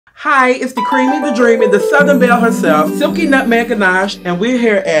Hi, it's the creamy, the dreamy, the Southern Belle herself, Silky Nutmeg Ganache, and we're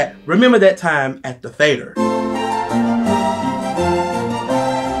here at Remember That Time at the Theater.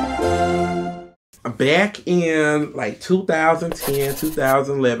 Back in like 2010,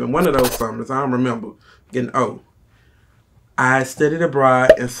 2011, one of those summers, I don't remember, getting old. I studied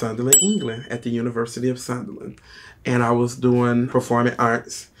abroad in Sunderland, England at the University of Sunderland. And I was doing performing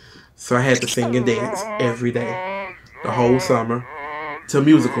arts. So I had to sing and dance every day, the whole summer, to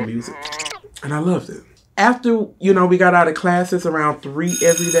musical music. And I loved it. After, we got out of classes around 3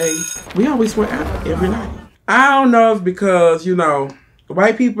 every day, we always went out every night. I don't know if because,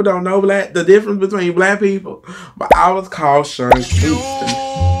 white people don't know the difference between black people, but I was called Sean Kingston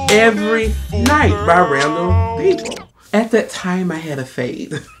every night by random people. At that time, I had a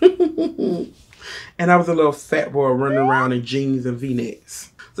fade. And I was a little fat boy running around in jeans and V-necks.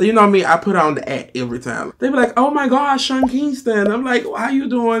 So you know me, I put on the act every time. They be like, oh my gosh, Sean Kingston. I'm like, how you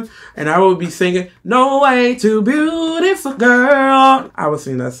doing? And I would be singing, No Way Too Beautiful Girl. I would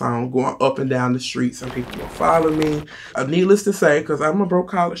sing that song going up and down the streets and people would follow me. Needless to say, because I'm a broke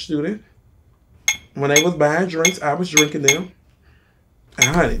college student, when they was buying drinks, I was drinking them.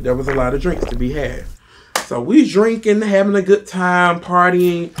 And honey, there was a lot of drinks to be had. So we drinking, having a good time,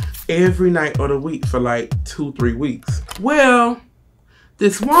 partying every night of the week for like 2-3 weeks. Well,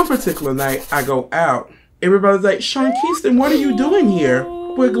 this one particular night I go out. Everybody's like, Sean Kingston, what are you doing here?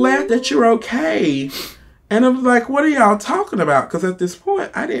 We're glad that you're okay. And I was like, what are y'all talking about? Because at this point,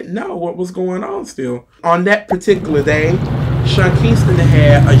 I didn't know what was going on still. On that particular day, Sean Kingston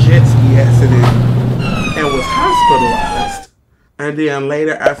had a jet ski accident and was hospitalized. And then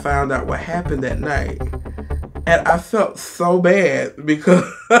later I found out what happened that night. And I felt so bad because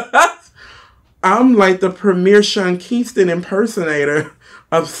I'm like the premier Sean Kingston impersonator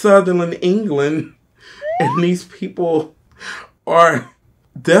of Sunderland, England. And these people are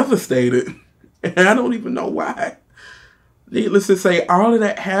devastated. And I don't even know why. Needless to say, all of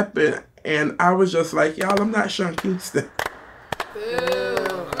that happened. And I was just like, y'all, I'm not Sean Kingston.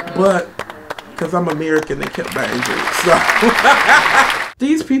 But because I'm American, they kept buying drinks. So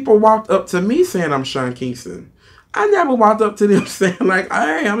these people walked up to me saying I'm Sean Kingston. I never walked up to them saying like,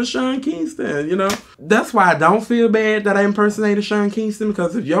 hey, I'm Sean Kingston, That's why I don't feel bad that I impersonated Sean Kingston,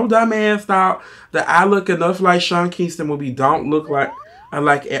 because if your dumb ass thought that I look enough like Sean Kingston when we don't look like I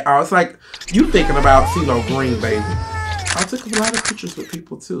like at all. It's like you thinking about CeeLo Green, baby. I took a lot of pictures with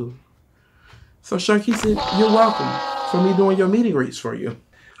people too. So Sean Kingston, you're welcome for me doing your meet and greets for you.